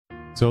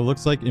So it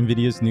looks like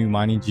Nvidia's new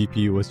mining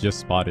GPU was just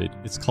spotted.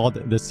 It's called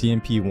the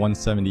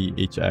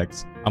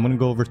CMP170HX. I'm going to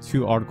go over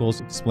 2 articles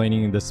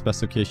explaining the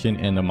specification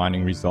and the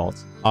mining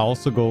results. I'll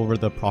also go over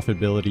the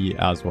profitability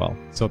as well.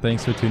 So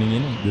thanks for tuning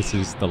in. This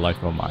is the Life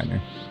of a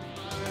Miner.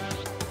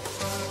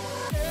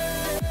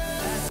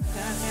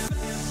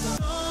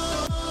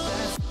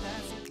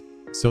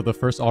 So the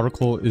first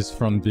article is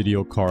from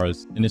Video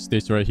Cars, and it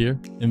states right here,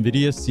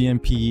 Nvidia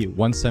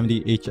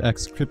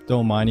CMP170HX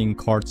crypto mining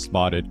card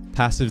spotted.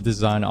 Passive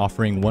design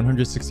offering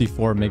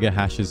 164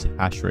 megahashes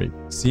hash rate.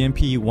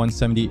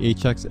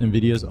 CMP170HX,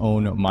 Nvidia's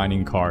own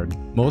mining card.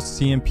 Most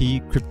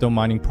CMP crypto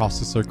mining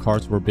processor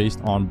cards were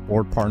based on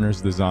board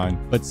partners design,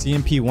 but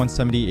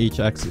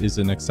CMP170HX is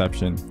an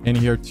exception. And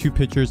here are 2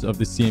 pictures of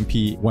the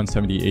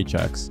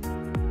CMP170HX.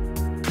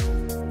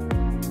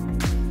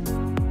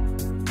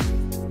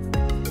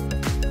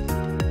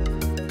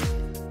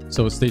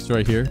 So it states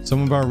right here,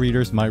 some of our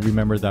readers might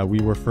remember that we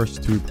were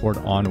first to report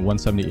on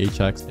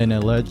 170HX, an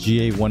alleged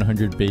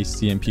GA100 based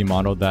CMP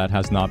model that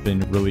has not been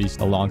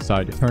released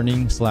alongside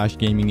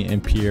turning/gaming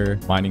and peer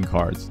mining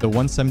cards. The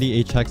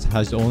 170HX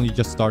has only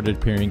just started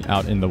appearing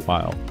out in the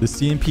wild. The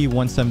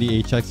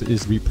CMP170HX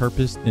is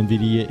repurposed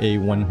Nvidia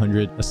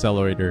A100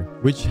 accelerator,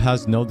 which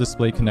has no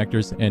display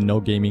connectors and no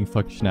gaming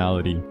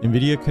functionality.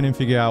 Nvidia couldn't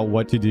figure out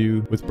what to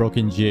do with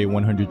broken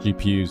GA100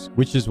 GPUs,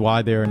 which is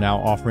why they are now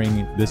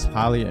offering this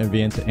highly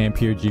advanced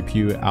Ampere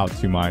GPU out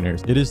to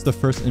miners. It is the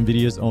first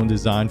Nvidia's own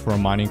design for a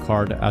mining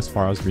card as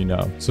far as we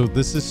know. So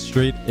this is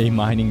straight a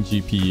mining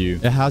GPU.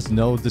 It has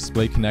no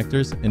display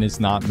connectors and it's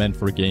not meant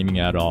for gaming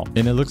at all.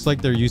 And it looks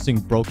like they're using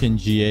broken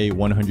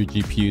GA100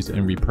 GPUs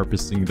and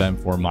repurposing them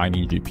for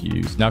mining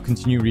GPUs. Now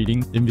continue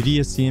reading.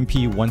 Nvidia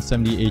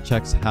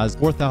CMP170HX has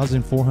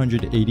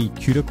 4,480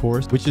 CUDA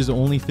cores, which is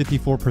only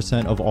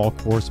 54% of all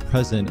cores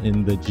present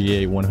in the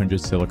GA100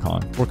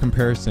 silicon. For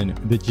comparison,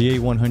 the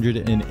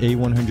GA100 and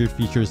A100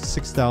 features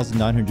 6,912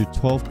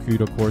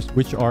 CUDA cores,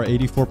 which are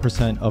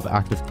 84% of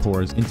active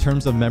cores. In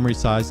terms of memory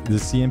size, the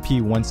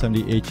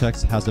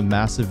CMP170HX has a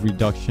massive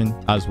reduction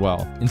as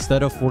well.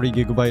 Instead of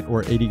 40GB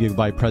or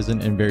 80GB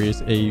present in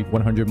various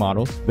A100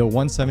 models, the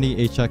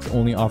 170HX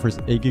only offers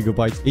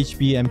 8GB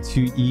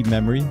HBM2E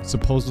memory,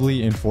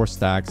 supposedly in 4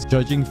 stacks,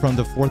 judging from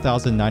the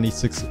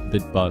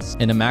 4096-bit bus,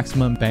 and a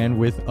maximum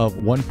bandwidth of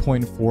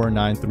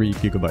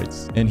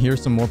 1.493GB. And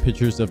here's some more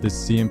pictures of the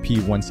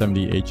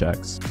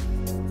CMP170HX.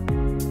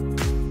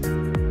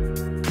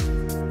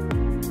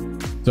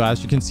 So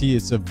as you can see,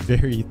 it's a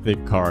very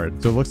thick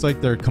card. So it looks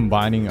like they're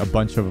combining a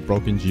bunch of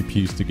broken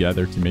GPUs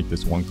together to make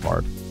this one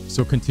card.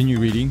 So continue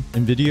reading.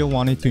 Nvidia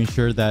wanted to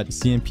ensure that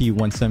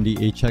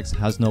CMP170HX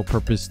has no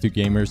purpose to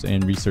gamers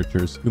and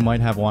researchers who might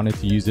have wanted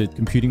to use it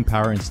computing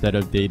power instead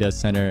of data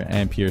center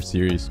Ampere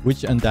series,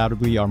 which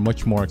undoubtedly are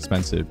much more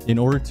expensive. In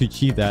order to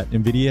achieve that,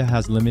 Nvidia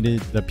has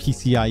limited the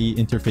PCIe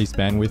interface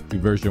bandwidth to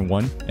version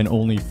 1 and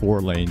only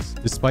 4 lanes,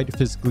 despite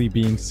physically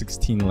being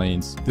 16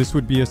 lanes. This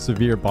would be a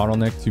severe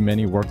bottleneck to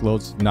many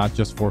workloads, not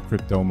just for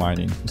crypto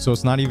mining. So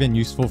it's not even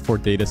useful for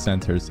data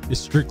centers.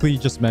 It's strictly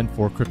just meant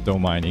for crypto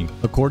mining.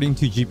 According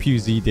to GPU-Z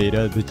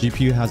data, the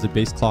GPU has a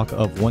base clock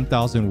of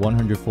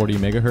 1140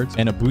 MHz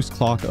and a boost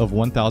clock of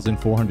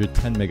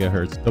 1410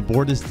 MHz. The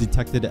board is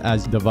detected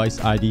as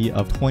device ID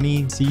of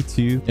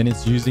 20C2 and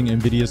it's using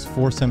Nvidia's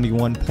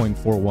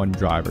 471.41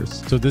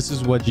 drivers. So this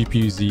is what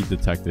GPU-Z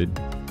detected.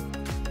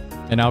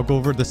 And I'll go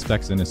over the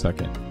specs in a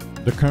second.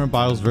 The current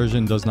BIOS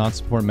version does not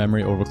support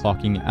memory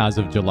overclocking as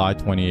of July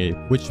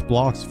 28th, which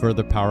blocks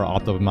further power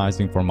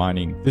optimizing for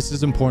mining. This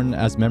is important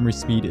as memory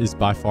speed is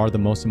by far the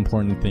most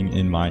important thing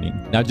in mining.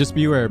 Now just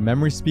be aware,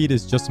 memory speed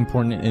is just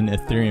important in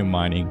Ethereum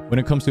mining. When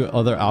it comes to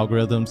other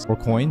algorithms or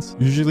coins,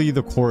 usually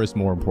the core is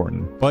more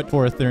important. But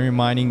for Ethereum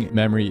mining,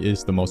 memory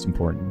is the most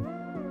important.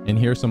 And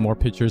here's some more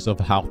pictures of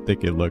how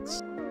thick it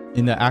looks.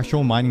 In the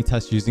actual mining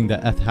test using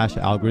the F-hash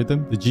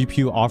algorithm, the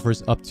GPU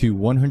offers up to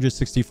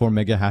 164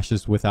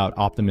 megahashes without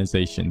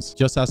optimizations,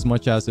 just as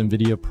much as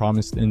Nvidia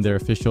promised in their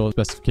official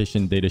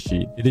specification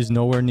datasheet. It is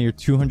nowhere near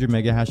 200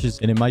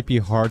 megahashes, and it might be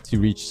hard to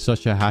reach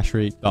such a hash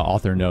rate, the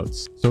author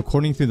notes. So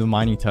according to the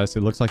mining test,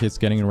 it looks like it's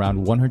getting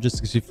around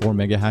 164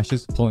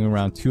 megahashes, pulling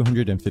around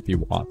 250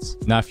 watts.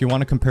 Now, if you want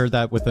to compare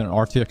that with an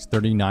RTX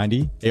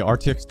 3090, a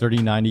RTX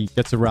 3090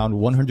 gets around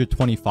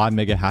 125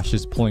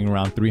 megahashes, pulling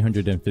around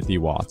 350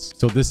 watts.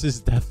 So this is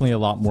definitely a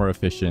lot more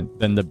efficient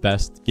than the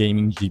best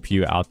gaming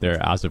GPU out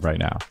there as of right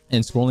now.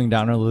 And scrolling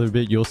down a little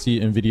bit, you'll see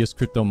Nvidia's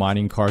crypto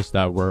mining cards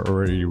that were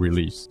already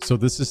released. So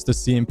this is the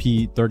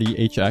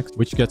CMP30HX,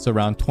 which gets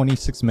around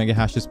 26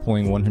 megahashes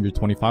pulling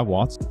 125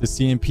 watts. The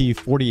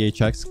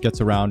CMP40HX gets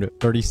around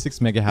 36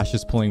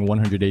 megahashes pulling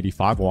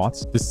 185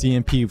 watts. The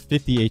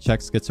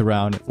CMP50HX gets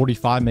around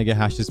 45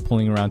 megahashes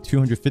pulling around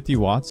 250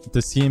 watts. The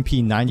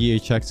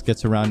CMP90HX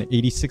gets around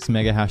 86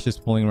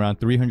 megahashes pulling around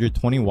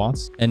 320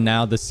 watts. And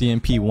now the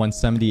CMP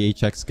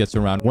CMP170HX gets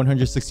around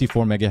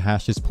 164 mega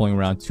hashes, pulling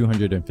around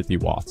 250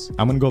 watts.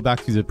 I'm going to go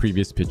back to the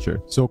previous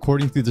picture. So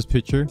according to this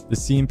picture, the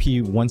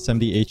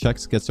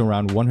CMP170HX gets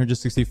around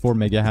 164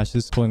 mega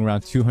hashes, pulling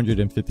around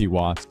 250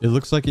 watts. It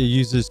looks like it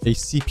uses a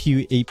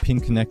CPU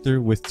 8-pin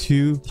connector with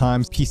 2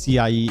 times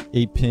PCIe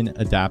 8-pin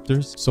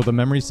adapters. So the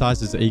memory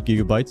size is 8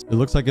 gigabytes. It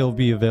looks like it will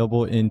be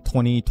available in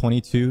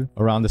 2022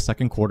 around the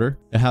second quarter.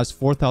 It has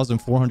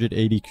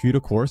 4,480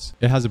 CUDA cores.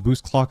 It has a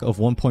boost clock of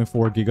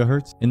 1.4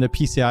 gigahertz, and the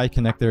PCI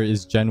connector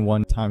is Gen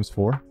 1 times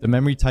 4. The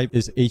memory type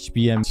is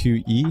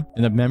HBM2E,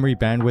 and the memory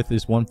bandwidth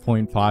is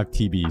 1.5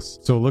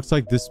 TBs. So it looks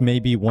like this may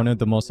be one of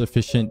the most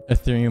efficient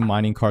Ethereum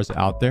mining cards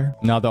out there.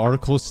 Now, the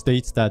article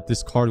states that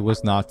this card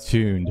was not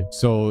tuned,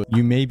 so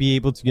you may be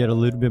able to get a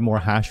little bit more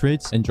hash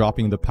rates and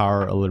dropping the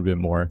power a little bit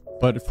more.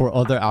 But for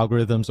other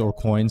algorithms or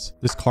coins,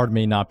 this card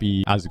may not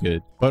be as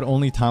good. But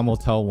only time will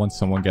tell once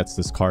someone gets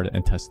this card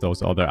and tests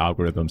those other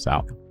algorithms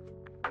out.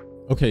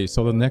 Okay,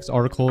 so the next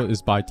article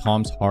is by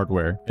Tom's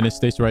Hardware, and it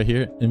states right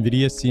here,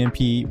 Nvidia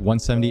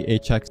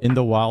CMP170HX in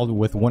the wild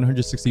with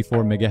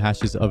 164 mega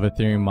hashes of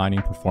Ethereum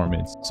mining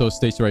performance. So it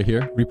states right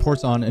here,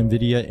 reports on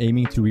Nvidia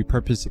aiming to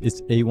repurpose its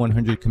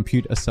A100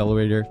 compute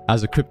accelerator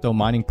as a crypto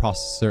mining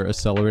processor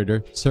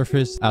accelerator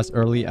surfaced as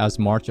early as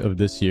March of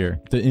this year.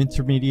 The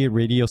intermediate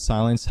radio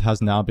silence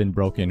has now been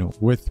broken,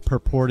 with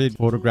purported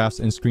photographs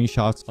and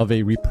screenshots of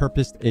a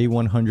repurposed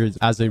A100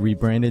 as a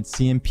rebranded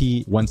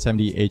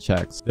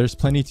CMP170HX. There's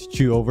plenty to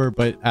chew over,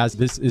 but as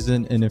this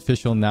isn't an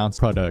official announced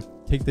product,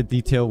 take the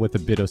detail with a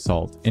bit of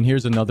salt. And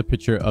here's another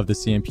picture of the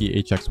CMP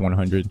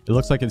HX100. It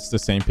looks like it's the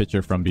same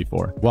picture from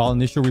before. While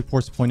initial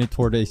reports pointed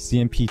toward a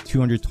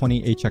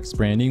CMP220HX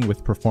branding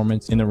with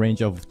performance in the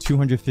range of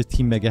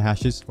 215 mega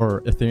hashes for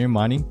Ethereum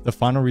mining, the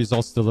final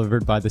results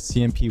delivered by the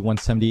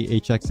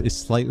CMP170HX is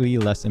slightly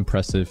less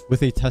impressive,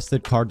 with a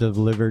tested card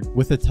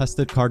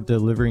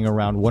delivering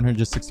around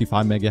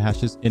 165 mega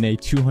hashes in a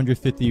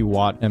 250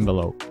 watt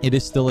envelope. It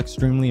is still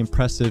extremely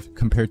impressive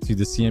compared to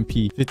the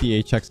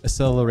CMP50HX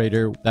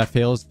accelerator that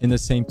fails in the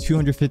same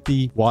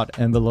 250 watt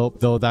envelope,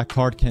 though that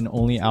card can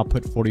only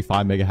output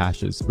 45 mega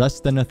hashes,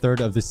 less than a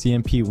third of the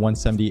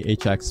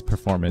CMP170HX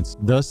performance.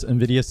 Thus,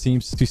 Nvidia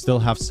seems to still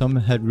have some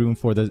headroom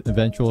for the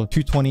eventual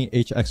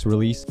 220HX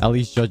release, at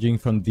least judging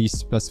from these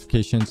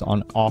specifications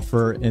on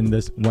offer in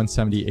this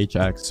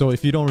 170HX. So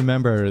if you don't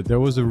remember, there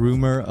was a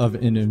rumor of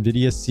an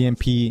Nvidia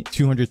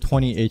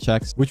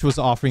CMP220HX, which was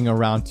offering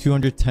around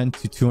 210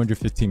 to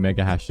 215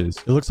 mega hashes.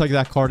 It looks like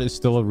that card is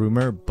still a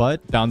rumor,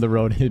 but down the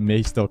road, it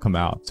may still come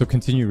out. So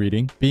continue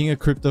reading. Being a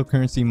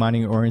cryptocurrency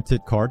mining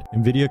oriented card,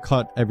 Nvidia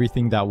cut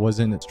everything that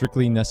wasn't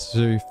strictly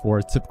necessary for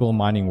a typical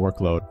mining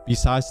workload.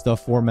 Besides the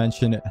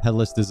aforementioned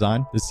headless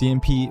design, the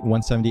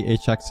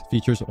CMP170HX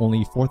features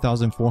only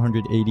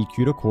 4,480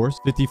 CUDA cores,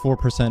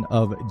 54%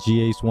 of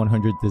GA's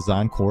 100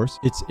 design cores.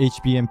 Its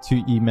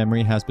HBM2E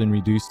memory has been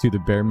reduced to the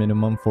bare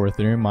minimum for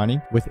Ethereum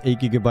mining, with 8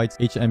 GB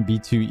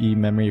HMB2E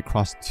memory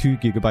across 2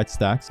 GB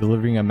stacks,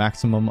 delivering a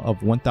maximum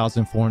of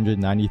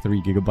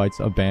 1,493 GB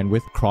of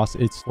bandwidth across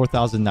its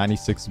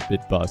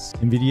 4,096-bit bus.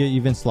 Nvidia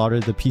even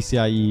slaughtered the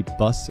PCIe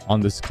bus on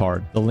this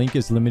card. The link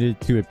is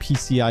limited to a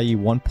PCIe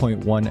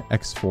 1.1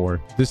 X4,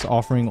 this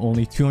offering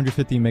only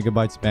 250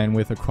 megabytes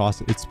bandwidth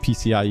across its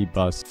PCIe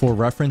bus. For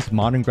reference,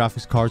 modern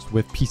graphics cards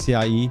with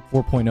PCIe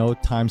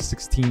 4.0 times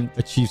 16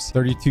 achieves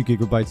 32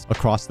 gigabytes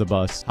across the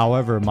bus.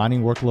 However,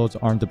 mining workloads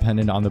aren't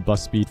dependent on the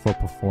bus speed for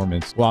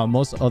performance. While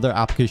most other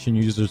application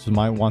users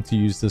might want to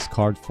use this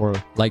card for,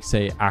 like,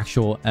 say,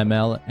 actual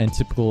ML and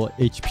typical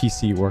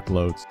HPC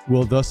workloads,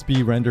 will thus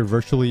be rendered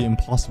virtually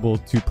impossible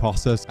to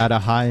process at a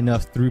high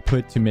enough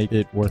throughput to make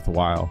it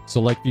worthwhile.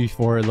 So like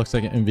before, it looks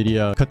like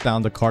Nvidia cut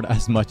down the card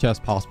as much as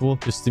possible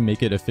just to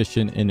make it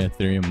efficient in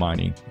Ethereum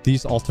mining.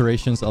 These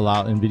alterations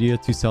allow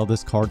Nvidia to sell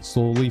this card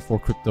solely for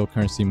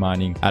cryptocurrency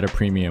mining at a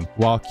premium,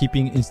 while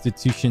keeping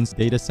institutions,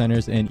 data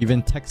centers, and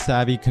even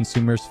tech-savvy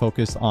consumers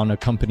focused on a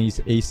company's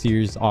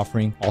A-series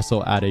offering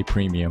also at a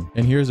premium.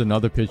 And here's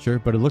another picture,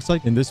 but it looks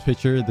like in this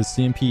picture, the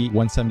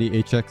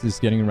CMP170HX is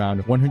getting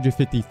around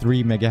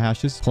 153 mega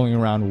hashes, pulling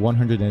around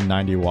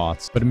 190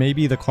 watts. But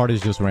maybe the card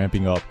is just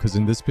ramping up, because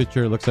in this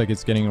picture, it looks like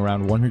it's getting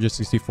around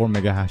 164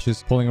 mega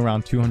hashes, pulling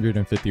around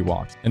 250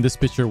 watts. And this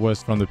picture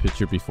was from the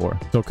picture before.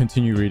 So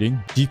continue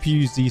reading.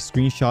 GPU-Z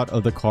screenshot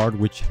of the card,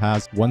 which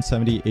has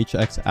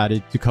 170HX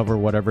added to cover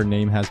whatever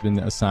name has been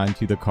assigned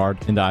to the card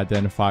in the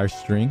identifier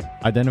string.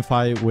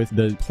 Identify it with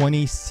the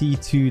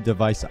 20C2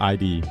 device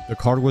ID. The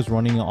card was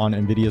running on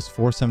Nvidia's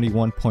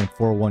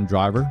 471.41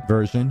 driver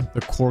version.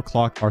 The core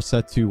clock are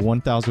set to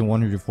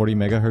 1140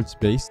 megahertz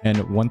base and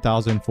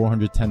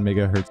 1410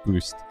 megahertz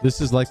boost.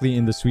 This is likely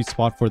in the sweet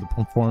spot for the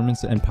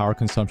performance and power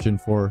consumption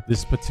for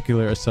this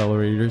particular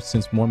accelerator,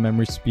 since more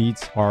memory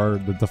speeds are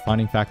the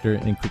defining factor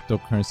in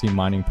cryptocurrency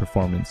mining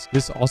performance.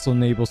 This also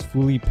enables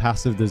fully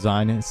passive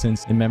design,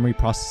 since in-memory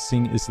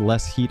processing is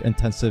less heat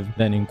intensive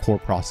than in core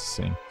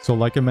processing. So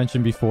like I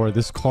mentioned before,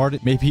 this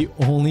card may be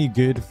only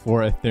good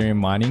for Ethereum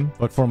mining,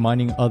 but for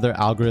mining other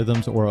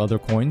algorithms or other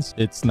coins,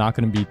 it's not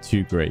going to be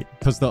too great,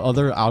 because the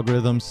other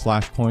algorithms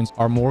 / coins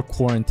are more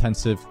core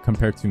intensive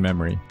compared to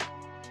memory.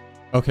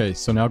 Okay,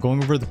 so now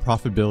going over the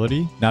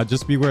profitability. Now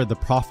just beware, the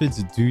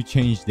profits do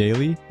change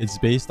daily. It's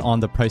based on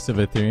the price of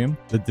Ethereum,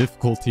 the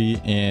difficulty,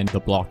 and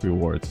the block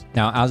rewards.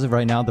 Now, as of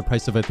right now, the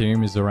price of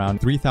Ethereum is around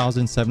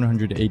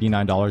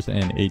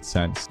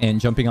 $3,789.08.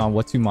 And jumping on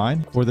what to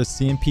mine, for the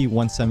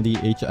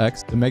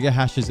CMP170HX, the mega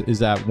hashes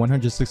is at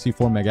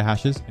 164 mega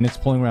hashes, and it's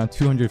pulling around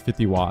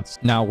 250 watts.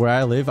 Now, where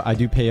I live, I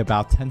do pay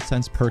about 10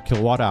 cents per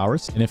kilowatt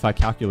hours. And if I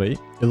calculate,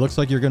 it looks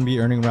like you're going to be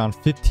earning around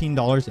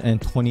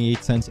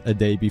 $15.28 a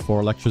day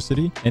before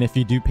electricity. And if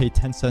you do pay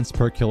 10 cents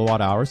per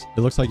kilowatt hours,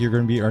 it looks like you're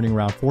going to be earning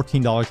around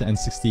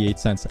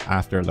 $14.68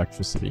 after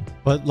electricity.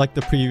 But like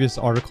the previous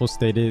article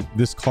stated,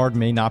 this card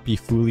may not be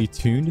fully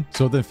tuned,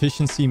 so the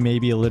efficiency may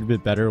be a little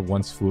bit better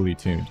once fully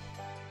tuned.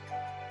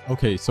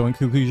 Okay, so in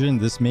conclusion,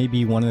 this may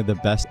be one of the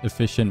best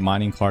efficient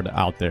mining cards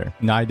out there.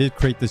 Now, I did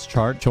create this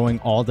chart showing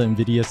all the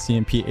Nvidia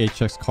CMP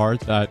HX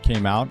cards that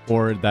came out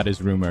or that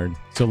is rumored.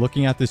 So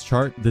looking at this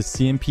chart, the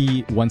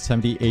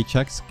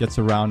CMP170HX gets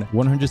around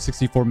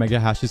 164 mega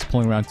hashes,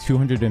 pulling around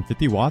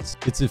 250 watts.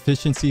 Its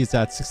efficiency is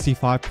at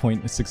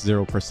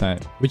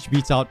 65.60%, which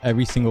beats out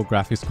every single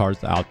graphics card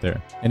out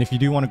there. And if you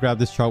do want to grab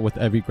this chart with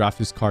every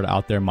graphics card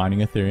out there mining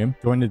Ethereum,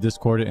 join the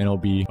Discord and it'll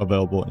be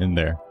available in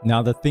there.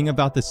 Now, the thing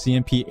about the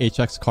CMP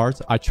HX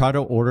cards, I try to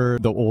order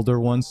the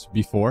older ones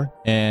before,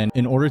 and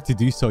in order to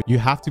do so, you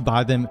have to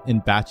buy them in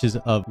batches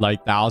of like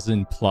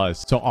 1,000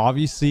 plus. So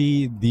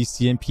obviously, these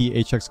CMP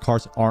HX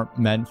cards aren't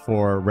meant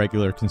for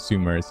regular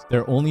consumers.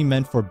 They're only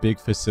meant for big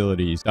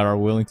facilities that are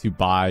willing to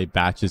buy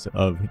batches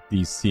of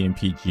these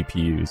CMP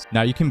GPUs.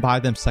 Now, you can buy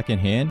them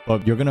secondhand,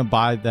 but you're going to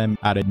buy them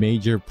at a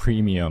major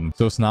premium,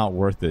 so it's not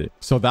worth it.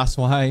 So that's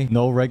why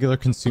no regular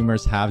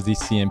consumers have these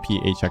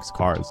CMP HX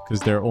cards, because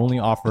they're only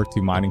offered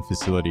to mining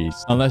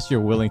facilities unless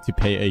you're willing to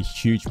pay a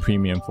huge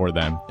premium for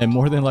them. And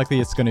more than likely,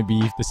 it's going to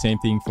be the same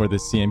thing for the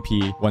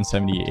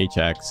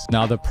CMP170HX.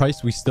 Now, the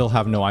price, we still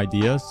have no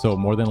idea, so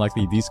more than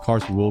likely these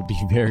cards will be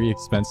very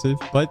expensive,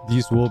 but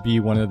these will be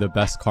one of the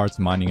best cards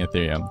mining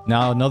Ethereum.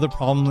 Now, another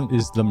problem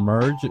is the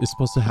merge is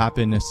supposed to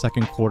happen in the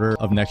second quarter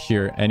of next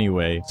year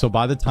anyway. So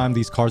by the time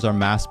these cards are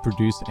mass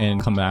produced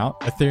and come out,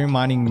 Ethereum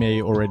mining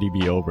may already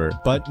be over.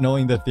 But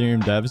knowing the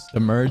Ethereum devs, the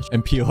merge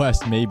and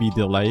POS may be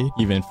delayed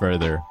even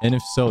further. And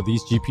if so,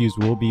 these GPUs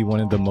will be one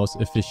of the most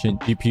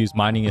efficient GPUs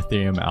mining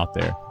Ethereum out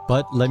there.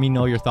 But let me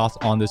know your thoughts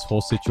on this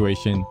whole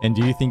situation. And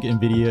do you think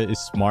Nvidia is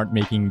smart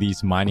making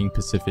these mining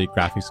specific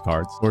graphics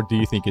cards, or do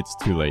you think it's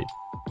too late?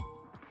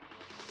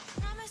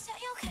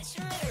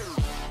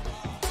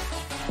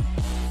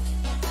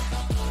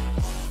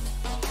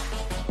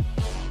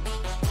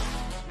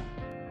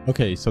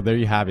 Okay, so there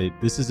you have it.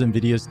 This is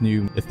Nvidia's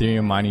new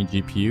Ethereum mining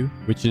GPU,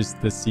 which is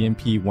the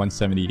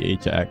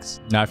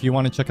CMP170HX. Now, if you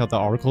want to check out the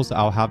articles,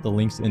 I'll have the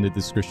links in the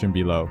description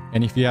below.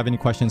 And if you have any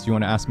questions you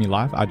want to ask me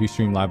live, I do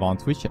stream live on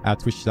Twitch at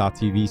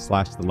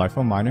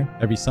twitch.tv/thelifeofaminer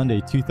every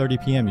Sunday, 2:30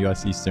 p.m.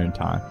 US Eastern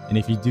Time. And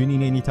if you do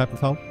need any type of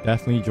help,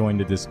 definitely join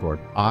the Discord.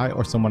 I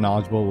or someone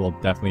knowledgeable will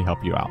definitely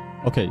help you out.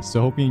 Okay,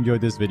 so hope you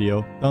enjoyed this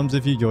video. Thumbs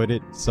if you enjoyed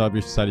it, sub if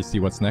you're excited to see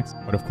what's next.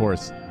 But of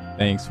course,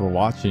 thanks for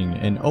watching,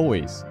 and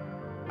always,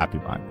 happy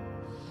mining.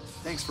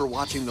 Thanks for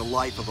watching The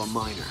Life of a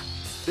Miner.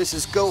 This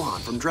is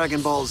Gohan from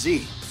Dragon Ball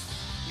Z.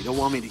 You don't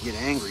want me to get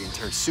angry and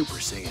turn Super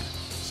Saiyan,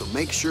 so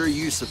make sure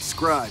you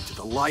subscribe to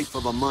The Life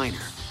of a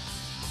Miner.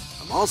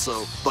 I'm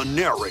also the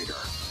narrator.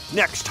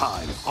 Next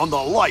time on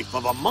The Life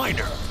of a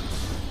Miner.